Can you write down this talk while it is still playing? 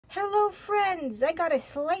Hello friends, I got a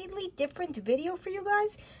slightly different video for you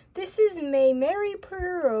guys. This is Maimeri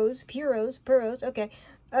Puros, okay,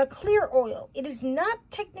 clear oil. It is not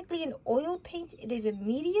technically an oil paint, it is a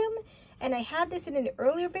medium, and I had this in an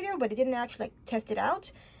earlier video, but I didn't actually test it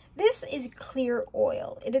out. This is clear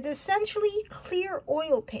oil. It is essentially clear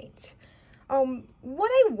oil paint.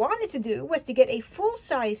 What I wanted to do was to get a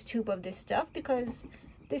full-size tube of this stuff, because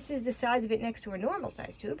this is the size of it next to a normal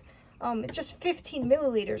size tube. It's just 15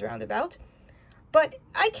 milliliters roundabout, but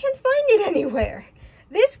I can't find it anywhere.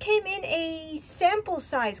 This came in a sample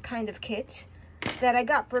size kind of kit that I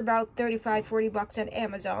got for about 35-40 bucks on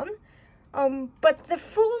Amazon. But the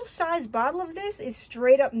full size bottle of this is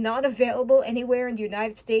straight up not available anywhere in the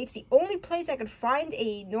United States. The only place I could find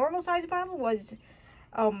a normal size bottle was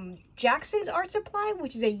Jackson's Art Supply,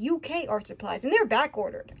 which is a UK art supplies, and they're back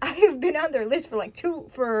ordered. I've been on their list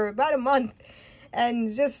for about a month,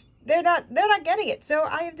 and just they're not getting it. So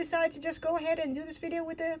I have decided to just go ahead and do this video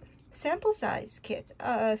with a sample size kit,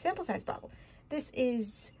 sample size bottle. This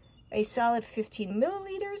is a solid 15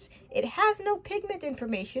 milliliters. It has no pigment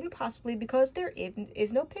information, possibly because there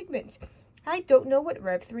is no pigment. I don't know what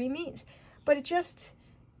Rev 3 means, but it just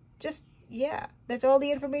yeah, that's all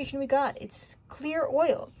the information we got. It's clear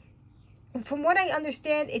oil. From what I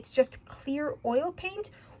understand, it's just clear oil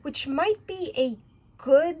paint, which might be a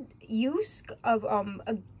good use of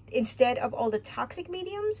instead of all the toxic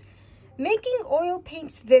mediums. Making oil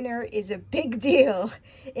paints thinner is a big deal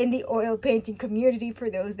in the oil painting community, for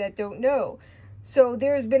those that don't know. So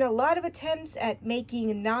there's been a lot of attempts at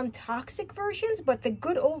making non-toxic versions, but the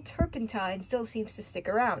good old turpentine still seems to stick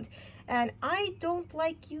around. And I don't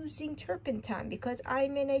like using turpentine because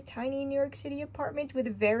I'm in a tiny New York City apartment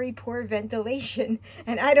with very poor ventilation,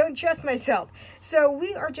 and I don't trust myself. So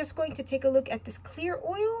we are just going to take a look at this clear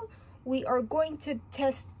oil. We are going to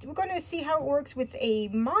we're going to see how it works with a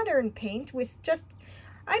modern paint with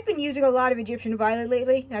I've been using a lot of Egyptian violet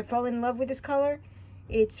lately. I've fallen in love with this color.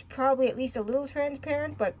 It's probably at least a little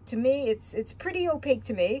transparent, but to me, it's pretty opaque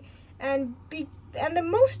to me. And the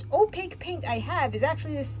most opaque paint I have is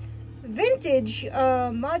actually this vintage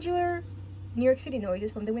modular New York City noises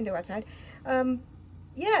from the window outside.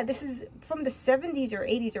 Yeah, this is from the 70s or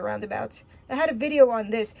 80s or roundabouts. I had a video on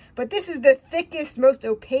this, but this is the thickest, most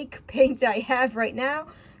opaque paint I have right now.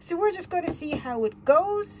 So we're just going to see how it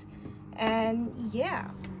goes. And yeah,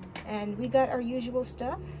 and we got our usual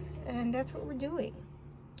stuff, and that's what we're doing.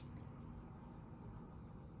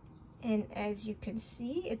 And as you can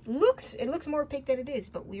see, it looks more opaque than it is,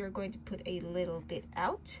 but we are going to put a little bit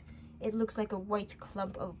out. It looks like a white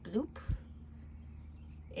clump of bloop.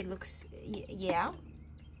 It looks, yeah.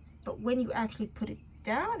 But when you actually put it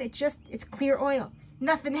down, it's clear oil.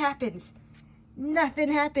 Nothing happens.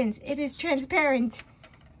 Nothing happens. It is transparent.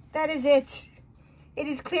 That is it. It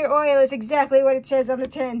is clear oil. It's exactly what it says on the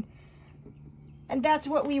tin. And that's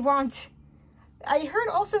what we want. I heard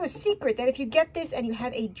also a secret that if you get this and you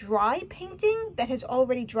have a dry painting that has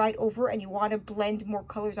already dried over and you want to blend more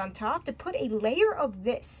colors on top, to put a layer of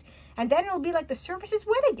this, and then it'll be like the surface is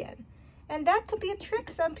wet again. And that could be a trick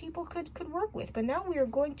some people could work with. But now we are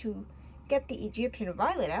going to get the Egyptian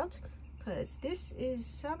violet out, because this is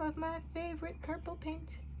some of my favorite purple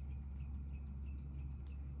paint.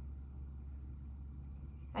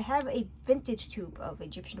 I have a vintage tube of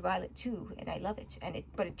Egyptian violet too, and I love it.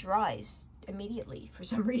 But it dries immediately for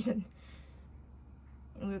some reason.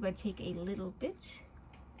 And we're going to take a little bit,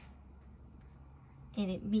 and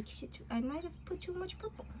it makes it. I might have put too much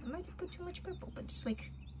purple. But just like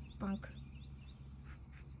bonk.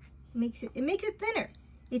 It makes it thinner.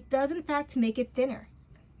 It does in fact make it thinner.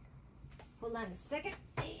 Hold on a second.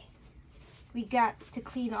 We got to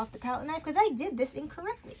clean off the palette knife because I did this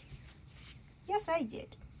incorrectly. Yes, I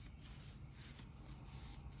did.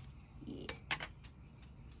 Yeah.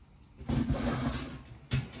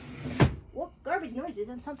 Whoop, garbage noises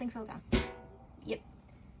and something fell down. Yep.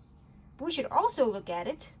 But we should also look at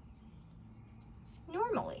it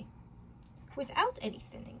normally, without any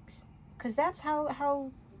thinnings, because that's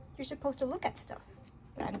how you're supposed to look at stuff.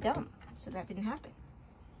 But I'm dumb, so that didn't happen.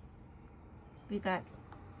 We got,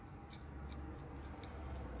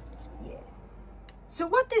 yeah. So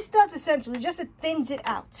what this does essentially is just it thins it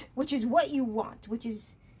out, which is what you want, which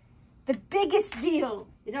is the biggest deal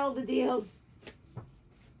in all the deals.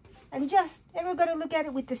 And we're going to look at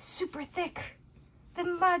it with the super thick, the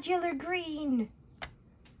modular green.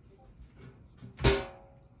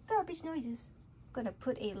 Garbage noises. I'm going to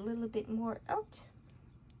put a little bit more out.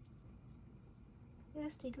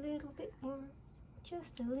 Just a little bit more.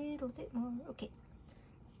 Just a little bit more. Okay.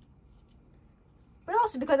 But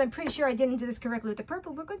also, because I'm pretty sure I didn't do this correctly with the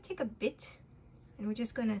purple, we're going to take a bit And we're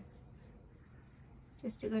just gonna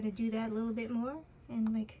do that a little bit more.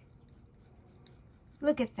 And like,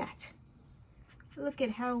 look at that. Look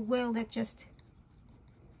at how well that just,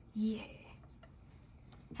 yeah.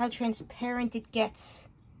 How transparent it gets.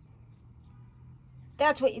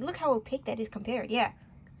 That's what, look how opaque that is compared, yeah.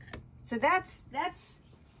 So that's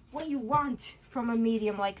what you want from a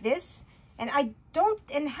medium like this. And and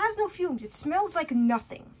it has no fumes. It smells like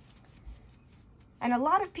nothing. And a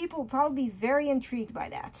lot of people will probably be very intrigued by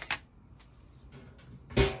that.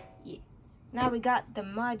 Yeah. Now we got the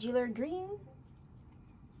modular green.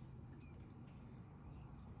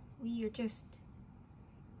 We are just,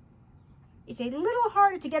 it's a little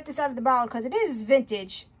harder to get this out of the bottle because it is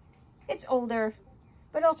vintage. It's older.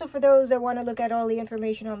 But also for those that want to look at all the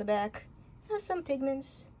information on the back. It has some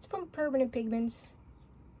pigments. It's from Permanent Pigments.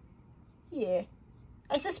 Yeah.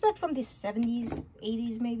 I suspect from the 70s,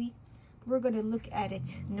 80s maybe. We're going to look at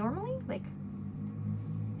it normally. Like,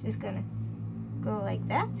 just going to go like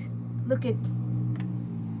that. Look at,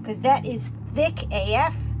 because that is thick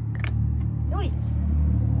AF noises.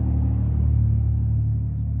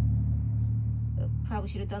 Probably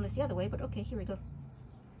should have done this the other way, but okay, here we go.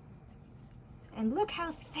 And look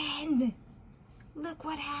how thin. Look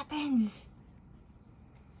what happens.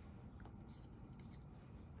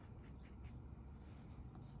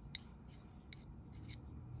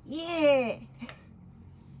 Yeah.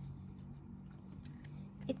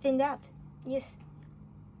 It thinned out. Yes.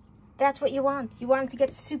 That's what you want. You want it to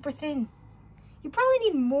get super thin. You probably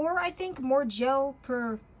need more, I think, more gel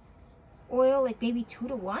per oil, like maybe 2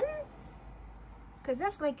 to 1. Because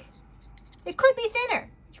that's like, it could be thinner.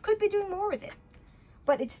 You could be doing more with it.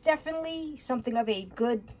 But it's definitely something of a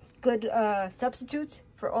good substitute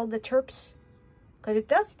for all the terps. Because it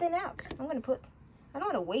does thin out. I'm going to put, I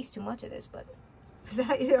don't want to waste too much of this, but because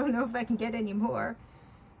I don't know if I can get any more.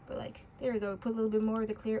 But like, there we go. Put a little bit more of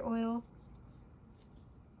the clear oil.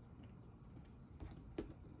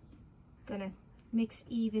 Gonna mix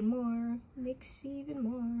even more. Mix even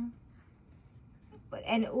more. But,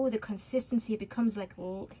 and oh, the consistency, it becomes like,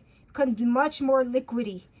 becomes much more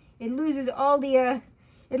liquidy. It loses all the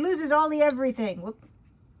everything. Whoop.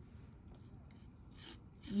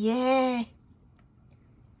 Yeah.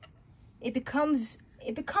 It becomes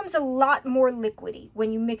a lot more liquidy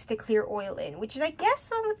when you mix the clear oil in, which is, I guess,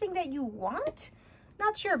 something that you want.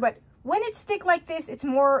 Not sure, but when it's thick like this, it's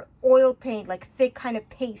more oil paint, like thick kind of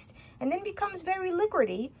paste, and then it becomes very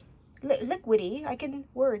liquidy, I can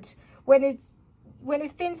words, when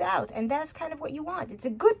it thins out, and that's kind of what you want. It's a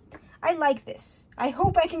good, I like this. I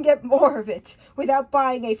hope I can get more of it without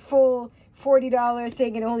buying a full $40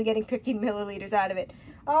 thing and only getting 15 milliliters out of it.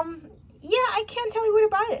 Yeah, I can't tell you where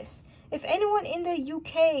to buy this. If anyone in the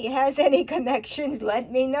UK has any connections,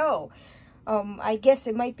 let me know. I guess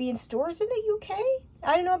it might be in stores in the UK.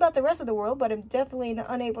 I don't know about the rest of the world, but I'm definitely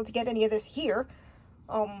unable to get any of this here.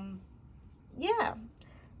 Yeah.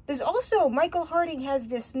 There's also, Michael Harding has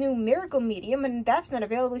this new Miracle Medium, and that's not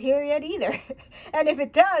available here yet either. And if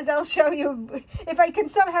it does, I'll show you. If I can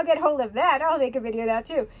somehow get hold of that, I'll make a video of that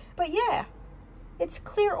too. But yeah, it's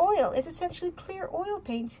clear oil. It's essentially clear oil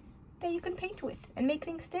paint that you can paint with and make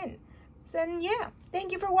things thin. So yeah,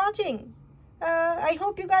 thank you for watching. I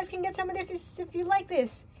hope you guys can get some of this if you like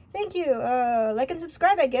this. Thank you. Like and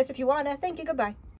subscribe, I guess, if you wanna. Thank you. Goodbye.